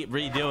 you keep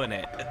redoing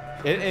it.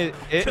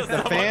 The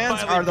Someone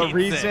fans finally are the beats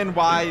reason it.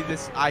 why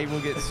I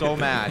will get so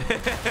mad.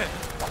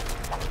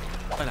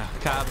 Oh no,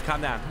 Kyle,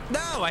 calm down.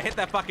 No, I hit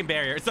that fucking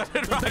barrier. So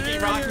did Rocky, Barrier,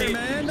 Rocky.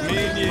 man. That Me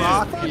and barrier you. is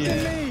Rocky.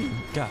 fucking me.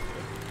 Go.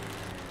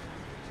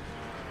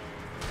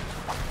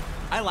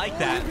 I like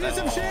that. Piece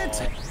of shit.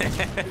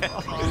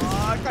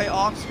 Fuck, I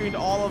off-screened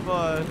all of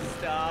us.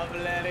 Stop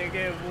letting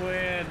him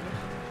win.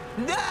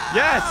 No!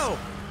 Yes!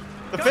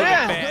 The Go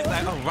fan.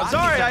 Oh, Rocky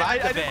Sorry, survived I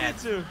the didn't fan.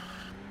 mean to.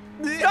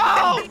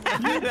 No!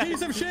 You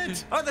piece of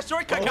shit. Oh, the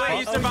shortcut, Kyle.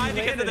 You survived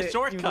because of the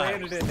shortcut. You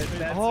landed it.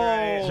 That's Oh.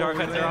 right.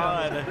 Shortcuts are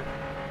on.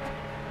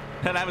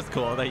 That was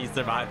cool that you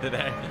survived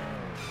today.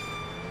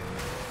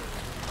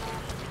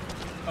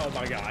 Oh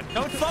my god.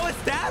 Don't slow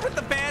us down with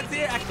the fans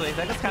here. Actually,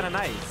 that is kind of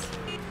nice.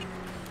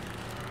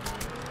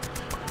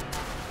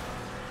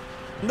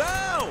 No!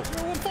 Oh,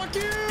 well, fuck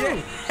you.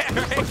 Yeah,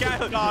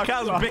 right,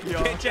 Kyle's big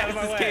bitch Out of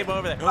my ass way. came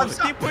over there. I'm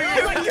Keep putting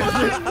your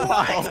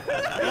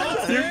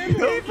You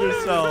killed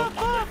yourself.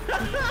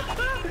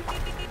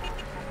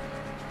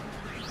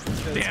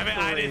 Damn it, I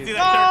didn't see No!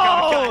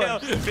 that turn coming, Kyle.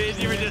 Bitch,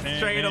 you were just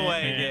straight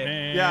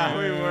away. Yeah,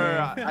 we were.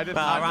 I did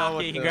not know what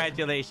Rocky, to...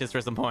 congratulations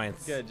for some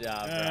points. Good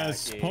job,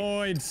 Yes, Rocky.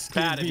 points.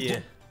 Proud of Give me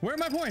you. Where are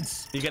my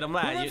points? You get them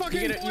Where are last. my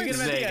fucking points? You get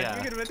them at There the you end. go.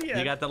 You get them at the You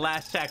end. got the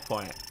last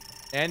checkpoint.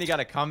 And you got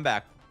a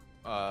comeback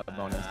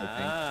bonus,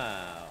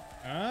 I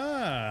Oh.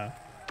 Ah.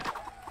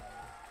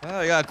 think. Oh,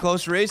 we got a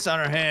close race on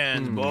our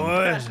hands,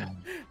 boys.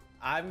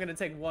 I'm gonna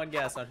take one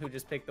guess on who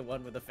just picked the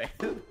one with the fan.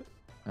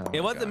 Oh,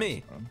 It wasn't God.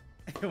 me.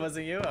 It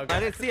wasn't you? I Okay.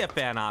 didn't see a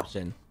fan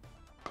option.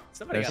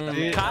 Somebody got the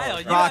There's- fan. Kyle, Oh,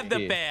 you Rocky. have the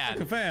The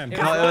fan. fan. No,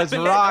 it was It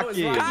was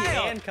Rocky. Rocky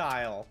Kyle. and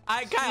Kyle.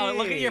 Kyle,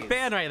 look at your Jeez.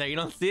 fan right there. You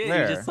don't see it.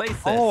 Where? You just place it.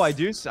 Oh, I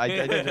do. I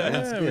didn't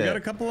Yeah, see we got a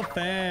it. couple of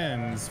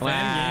fans. Wow.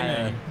 Fan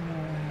gaming.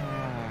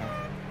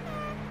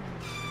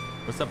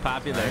 What's so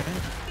popular?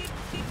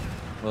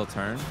 Little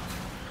turn.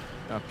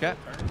 Okay.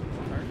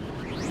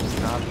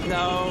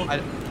 No.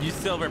 I- You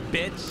silver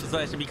bitch is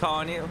what I should be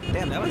calling you.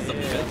 Damn, that was some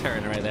good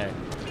turn right there.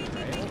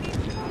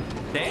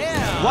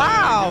 Damn.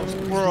 Wow,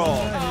 Squirrel.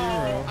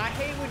 Oh, I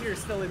hate when you're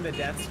still in the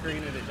death screen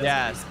and it doesn't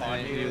Yes.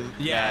 respawn you.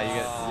 Yeah,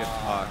 you get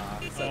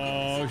fucked.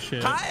 Oh,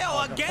 shit.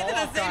 Kyle, again in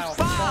the same Kyle,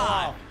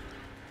 spot.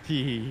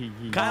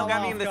 Kyle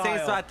got me in the off, same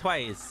Kyle. spot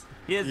twice.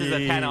 He has his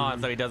 10 on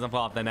so he doesn't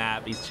fall off the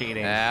map. He's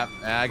cheating. Yep,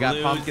 I got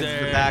pumpkins in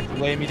the Loser. back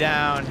to weigh me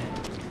down.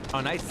 Oh,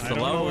 nice I don't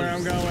know where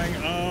I'm slows. going.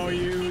 Oh,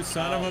 you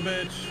son of a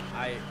bitch.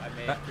 I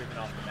may have driven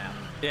off the map.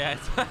 Yeah.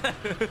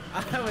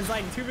 I was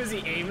like too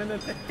busy aiming the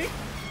thing.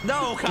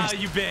 No, Kyle,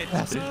 you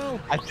bitch. No.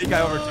 I think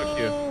I overtook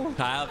you.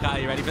 Kyle,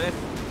 you ready for this?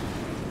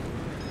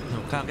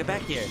 No, Kyle, get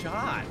back here. Shot.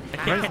 I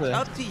can't Ready catch for this.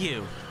 up to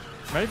you.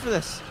 Ready for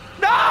this?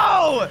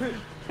 No!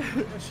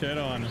 Shit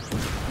on.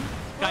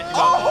 Got your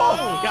Oh!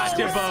 boat. Got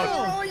your boat.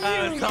 Oh,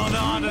 I was holding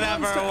on to that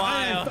for a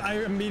while.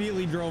 I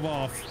immediately drove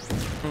off.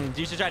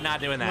 You should try not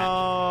doing that.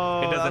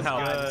 No, It doesn't that's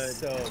help. I'm good.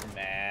 so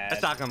mad.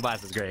 That shotgun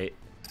blast is great.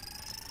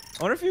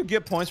 I wonder if you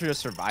get points for just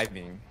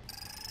surviving.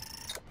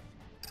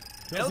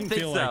 I don't Doesn't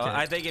think feel so. like it.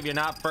 I think if you're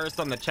not first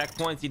on the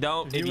checkpoints, you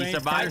don't. If If you you ain't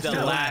survive first, the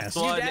you're last last.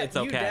 one, You it's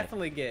okay.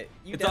 definitely get.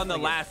 It's on the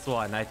last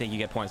one. I think you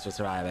get points for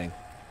surviving.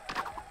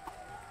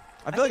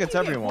 I feel like it's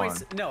everyone.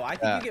 No, I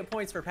think Yeah. you get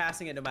points for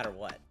passing it no matter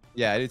what.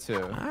 Yeah, I do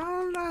too. I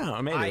don't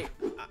know. Maybe. I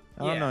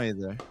don't yeah, know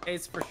either.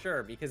 It's for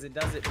sure because it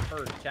does it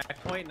per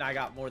checkpoint, and I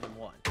got more than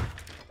one.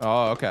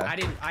 Oh, okay.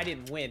 I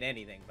didn't win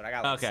anything, but I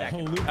got like Okay.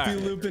 second.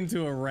 Loop-de-loop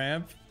into a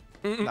ramp.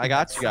 I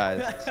got you guys.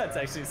 That's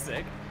actually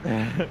sick.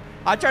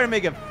 I try to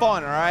make it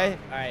fun, all right?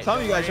 All right. Some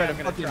of you guys try I'm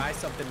to gonna fucking. try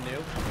something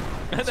new.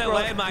 And then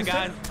landmine,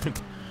 guys.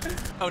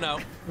 Oh no,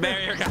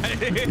 barrier guy.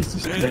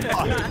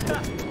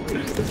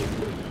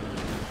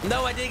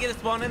 No, I didn't get a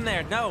spawn in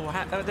there. No,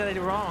 what did I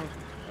do wrong?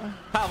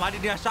 How? Why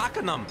did you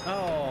shotgun them?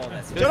 Oh,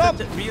 that's It Shut was up!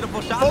 such a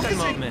beautiful shotgun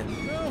Focusing.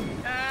 moment. No.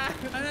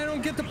 And I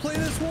don't get to play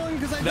this one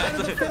because I That's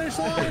died at the finish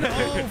line.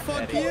 Oh,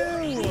 fuck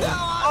you.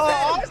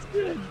 Oh,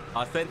 Austin!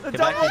 Austin, The get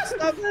back double here.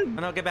 seven!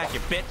 Oh, no, get back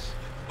here, bitch.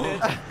 No!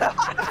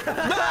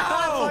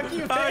 Fuck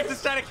you, I was bitch.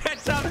 just trying to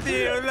catch up to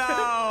you.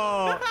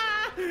 No!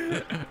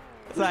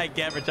 That's what I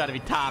get for trying to be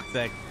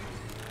toxic.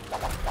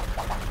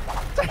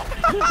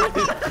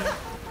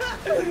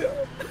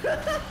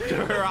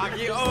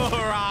 Rocky, oh,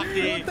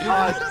 Rocky.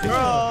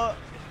 Squirrel!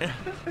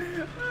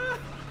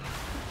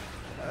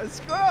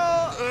 Squirrel!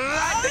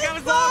 I think I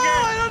was longer.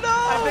 I don't know!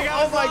 I think I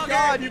was oh my longer.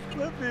 god, you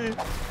flipped me!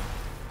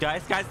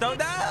 Guys, don't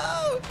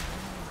know.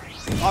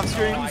 Off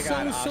screen. I got so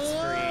off slow.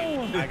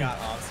 screen. I got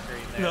off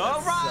screen there. No,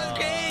 That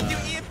Rocky, you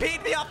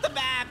EMP'd me off the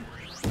map.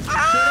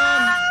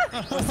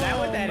 sucks. Was that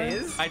what that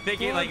is? I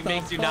think it like What the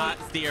makes you fuck?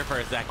 not steer for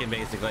a second,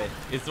 basically.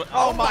 It's what,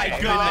 Oh my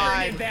Where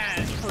god! did that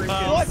Oh,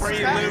 freaking free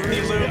screen?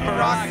 loop-de-loop for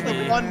Rocky Rocky.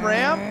 the one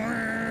ram?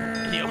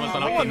 He almost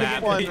went I off the won the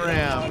map. one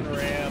ram.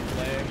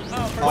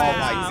 Oh, for Oh my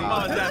Wow, God.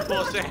 what was that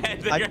bullshit?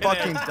 I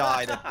fucking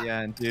died at the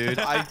end, dude.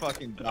 I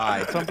fucking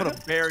died. Someone put a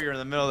barrier in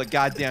the middle of the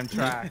goddamn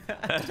track.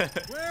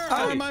 Where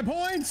are my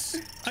points?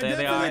 I There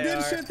they definitely are. did They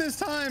are. shit this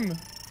time.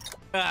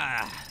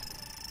 Ah,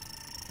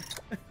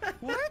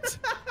 What?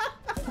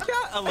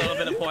 got a little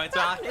bit of points,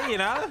 Rocky, you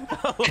know?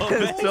 A little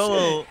bit. Still a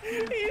little,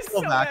 He's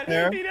still so back mad.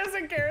 there. He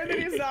doesn't care that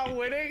he's not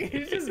winning.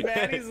 He's just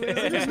mad he's losing.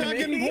 I'm just to not me.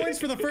 getting points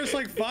for the first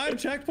like 5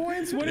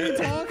 checkpoints? What are you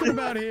talking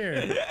about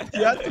here?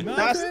 You have to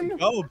press the Nothing?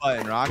 go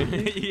button, Rocky.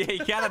 You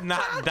gotta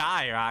not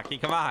die, Rocky.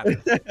 Come on. You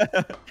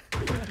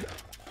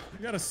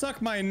gotta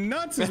suck my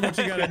nuts is what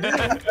you gotta do.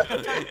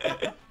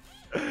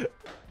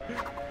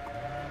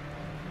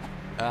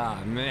 Oh,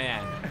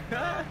 man.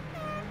 I'm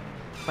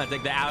gonna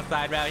take the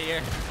outside route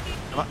here.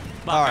 All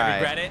I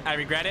regret it. I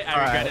regret it.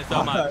 I regret it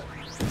so much.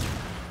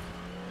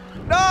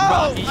 No!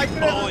 Rocky, I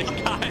could've- holy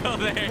Kyle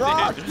there, dude.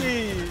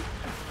 Rocky!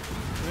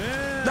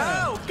 Yeah.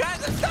 No!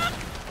 Guys, I'm stuck!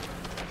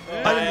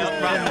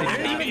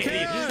 Yeah. You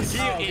idiot.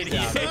 You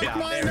idiot. There we go.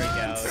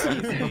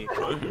 Easy.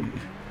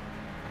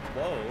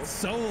 Whoa.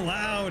 So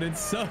loud. It's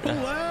so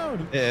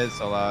loud. It is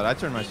so loud. I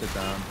turned my shit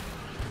down.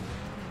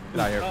 Get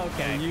out of here.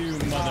 Okay. You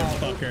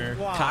motherfucker.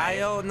 Why?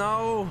 Kyle,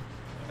 no.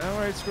 Don't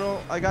worry,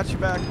 Squirrel. I got you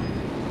back. See you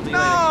later.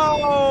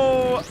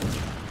 No!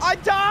 I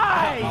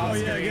died! Oh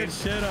yeah, good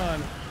shit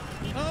on.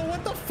 Oh,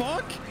 what the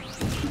fuck? Did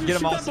you Get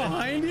him shoot all that set.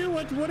 behind you?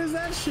 What is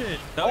that shit?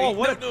 No, Oh, he-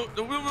 what no,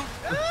 no, no, no.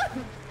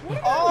 What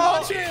am I Oh!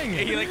 watching?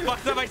 He like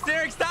fucked up my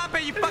steering. Stop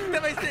it! You fucked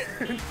up my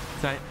steering.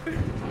 Sorry.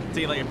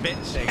 See you later,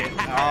 bitch. Take it.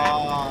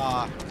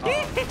 Ah.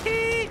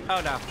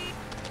 Oh no.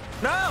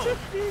 No!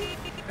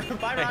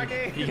 Bye,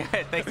 Rocky. You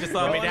guys, thanks for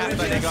slowing me Roll down it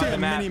so I again. didn't go Say off a the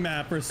map. mini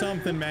map or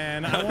something,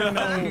 man. I want to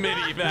know.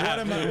 Mini map.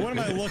 What am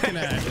I looking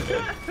at?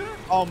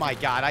 Oh my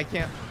god, I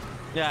can't.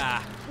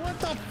 Yeah. What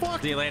the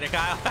fuck? See you later,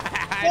 Kyle. Fuck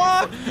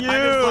I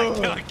just like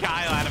you. killing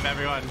Kyle out of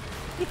everyone.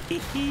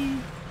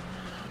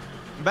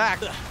 Back.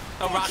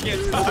 Oh, Rocky,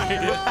 I'm sorry.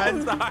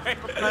 I'm sorry.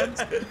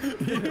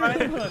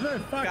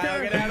 Motherfucker.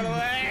 Kyle, get out of the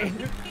way.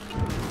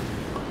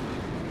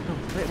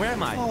 Wait, where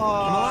am I? I'm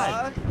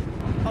alive.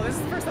 Oh, this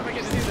is the first time I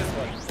get to do this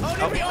one. Oh,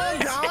 did we all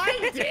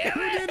die? Damn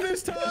Who it. did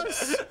this to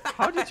us?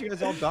 How did you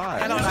guys all die?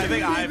 I don't know. I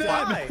think I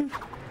Why?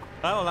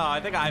 I don't know.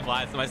 I think I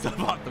blasted myself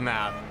off the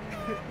map.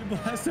 You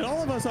blasted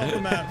all of us off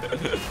the map.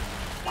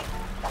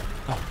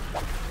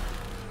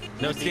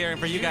 No steering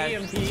for you guys.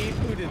 GMP,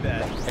 who did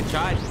that? I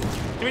tried.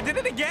 We did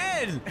it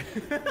again.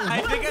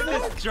 I think I'm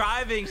just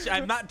driving.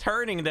 I'm not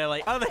turning. They're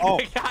like, oh, Oh,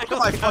 Kyle's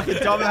my fucking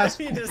dumbass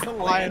He just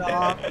flying landed.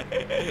 off.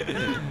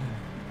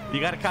 You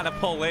got to kind of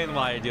pull in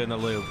while you're doing the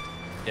loop.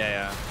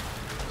 Yeah.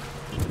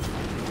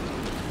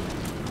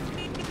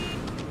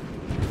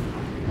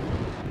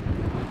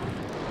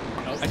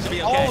 I should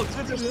be okay. Oh,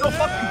 since there's no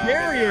fucking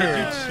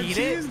barrier. Did you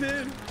cheat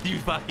it? You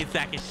fucking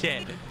sack of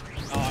shit.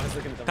 Oh, I was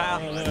looking at the Kyle.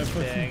 wrong one.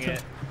 Dang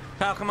it.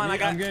 Kyle, come on. I'm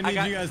gonna I need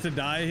got you guys to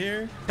die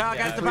here. Kyle, I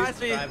got a surprise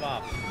for you. Drive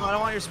off. No, I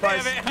don't want your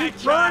spice. Damn it, I You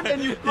tried. turned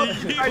and you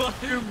fucking tried to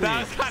shoot me. That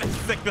was kind of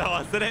sick though,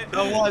 wasn't it?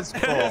 That was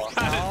That cool. was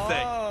kind of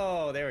sick.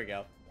 Oh, there we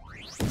go.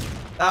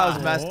 That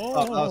was messed up.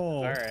 That was-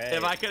 All right.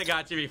 If I could have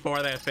got you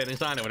before that finish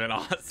line, it would have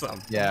been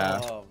awesome. yeah.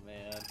 Oh,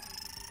 man.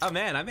 Oh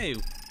man, I may.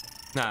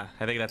 Nah,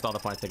 I think that's all the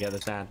points to get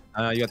this down.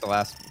 You got the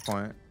last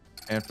point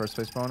and first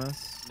place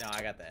bonus. No,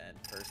 I got the end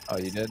first. Oh,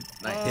 you did?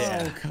 Nice. Oh,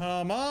 Yeah.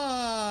 come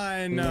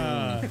on.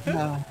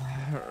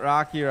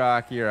 Rocky.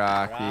 Rocky.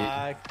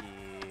 I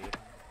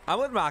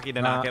would Rocky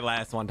to not get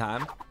last one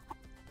time.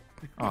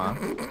 Aw.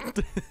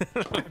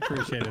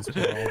 Appreciate it,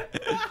 Squirrel.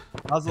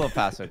 I was a little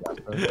passive.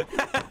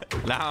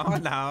 No,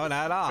 not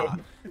at all. What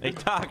are you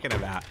talking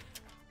about?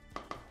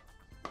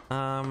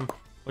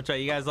 Which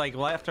way? You guys like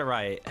left or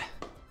right?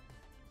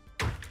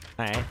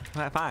 All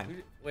right,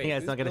 fine. Wait, you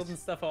guys who's don't get building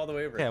stuff all the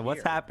way over Yeah,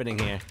 what's here? happening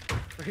here?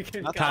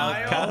 Freaking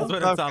Kyle's Kyle.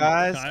 putting What's up,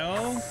 guys?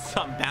 Kyle?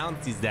 some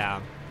bouncies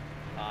down.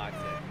 Toxic.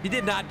 You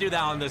did not do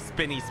that on the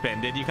spinny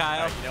spin, did you,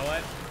 Kyle? Alright, you know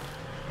what?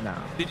 No.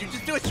 Did you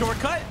just do a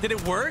shortcut? Did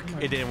it work?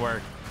 It didn't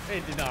work.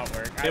 It did not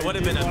work. It I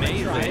would've did been wanna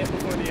amazing. Try it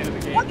before the end of the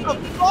game. What the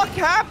fuck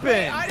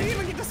happened? I didn't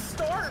even get to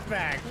start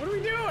back. What are we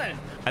doing?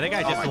 I think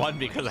I just won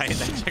because I hit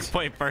that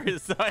checkpoint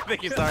first, so I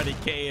think it's already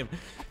came.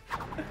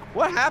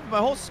 What happened? My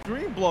whole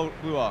screen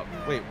blew up.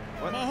 Wait,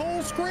 what? My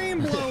whole screen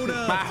blowed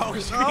up. My whole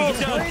screen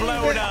just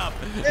blowed up.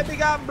 It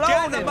got blown.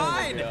 Get the up.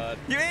 mine! God.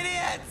 You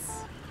idiots!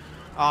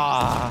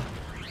 Ah.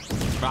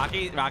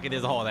 Rocky,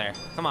 there's a hole there.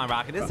 Come on,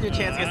 Rocky. This is your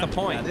chance to get some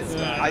points.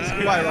 I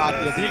see why Rocky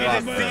You doesn't can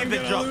just love see I'm the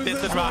gonna drop lose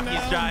distance this one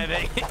Rocky's now.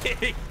 driving.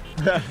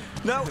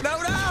 No!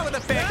 The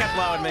fan kept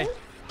blowing me.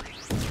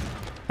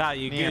 Kyle,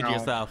 you good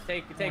yourself.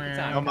 Take your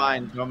time. Don't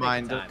mind. Don't Take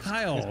mind. your time.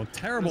 Kyle,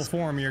 terrible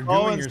form. You're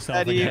slow gooing and yourself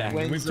steady again.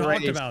 wins We've the talked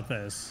race. about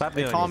this. Stop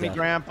They doing call me yourself.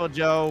 Grandpa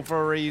Joe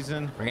for a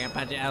reason.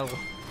 Grandpa Joe.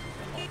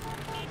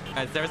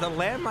 Guys, there's a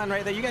landmine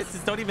right there. You guys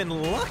just don't even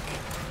look.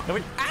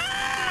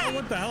 Ah!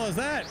 What the hell is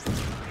that?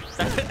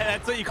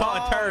 That's what you call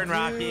a turn,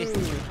 Rocky. Dude.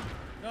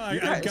 No, I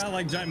guys- got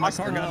like my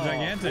car got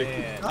gigantic.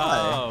 Man.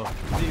 Oh,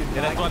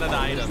 yeah, that's one of the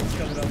items.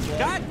 Coming up slow.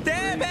 God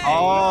damn it!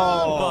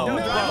 Oh. Whoa, No,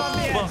 drive on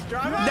the edge.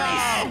 Drive on the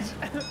edge.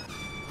 No!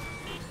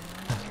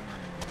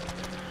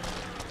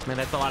 Man,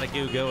 that's a lot of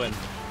goo going.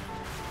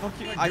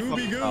 I Gooby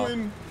fucking fell.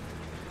 gooing.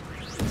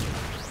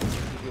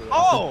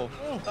 Oh!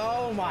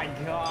 Oh my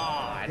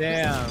god.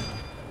 Damn.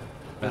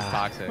 That's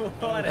toxic.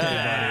 What an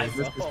Ah. This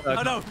is asshole.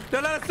 Oh no!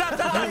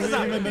 Stop! Leave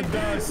him in the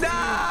dust.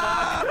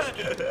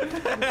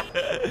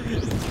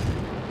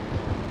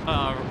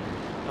 No!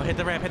 Oh, hit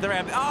the ramp!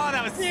 Oh,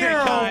 that was sick, Ew.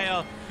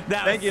 Kyle.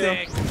 That Thank was you.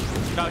 sick.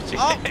 Oh shit!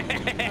 Oh.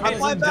 I fly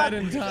wasn't back. dead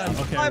in time.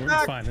 Okay, Fly it's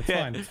back. fine. It's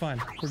fine. It's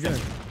fine. We're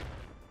good.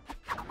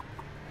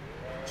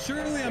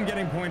 Surely I'm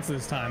getting points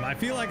this time. I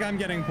feel like I'm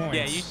getting points.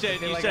 Yeah, you should. I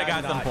feel You like should have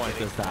I'm got some not points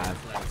getting this time.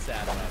 points, and I'm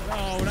sad about it.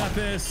 No, not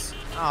this.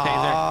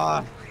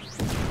 Aw.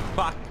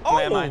 Fuck. Oh.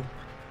 Landmine.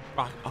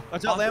 Fuck. Oh,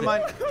 Watch out,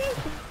 landmine.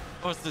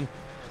 Austin.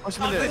 Push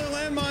him into it.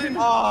 Landmine.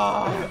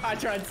 Oh. I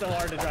tried so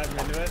hard to drive him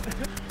into it.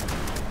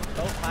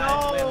 Oh,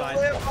 No, landmine.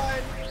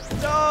 landmine.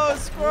 No,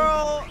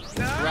 Squirrel.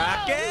 No.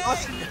 Rocket.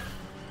 Austin,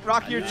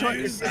 Rocky, your trunk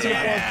is so close,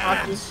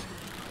 Rocky.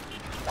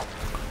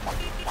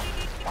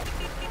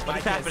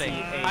 What's happening?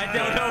 I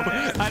don't know.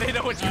 I didn't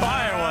know which car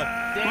I was.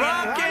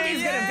 Rocky,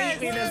 Rocky's gonna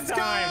beat me this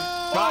time.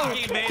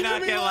 Rocky may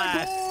not get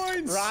last.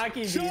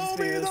 Rocky beats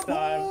me this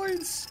time.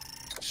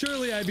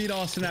 Surely I beat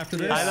Austin after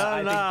this. I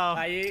don't know.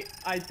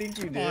 I think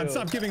you do. Come on,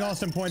 stop giving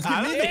Austin points.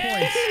 Give me the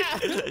points.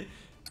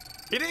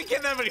 He didn't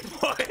get that many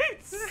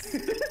points.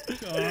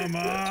 Come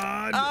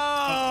on.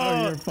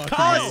 Oh, you're fucking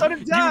Kyle, son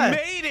of Dad. You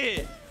made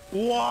it.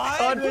 What?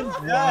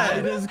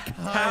 Why does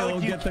Kyle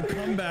get the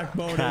comeback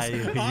bonus?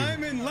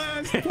 I'm in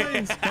last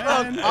place.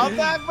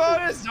 Comeback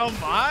bonus? Don't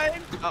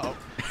mind. Uh-oh.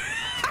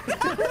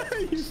 Time.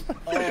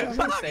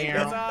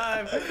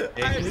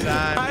 Big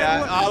time,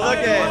 guys. Oh, look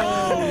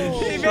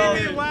at it. He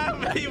made me laugh.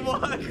 He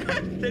won.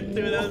 Didn't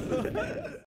do this.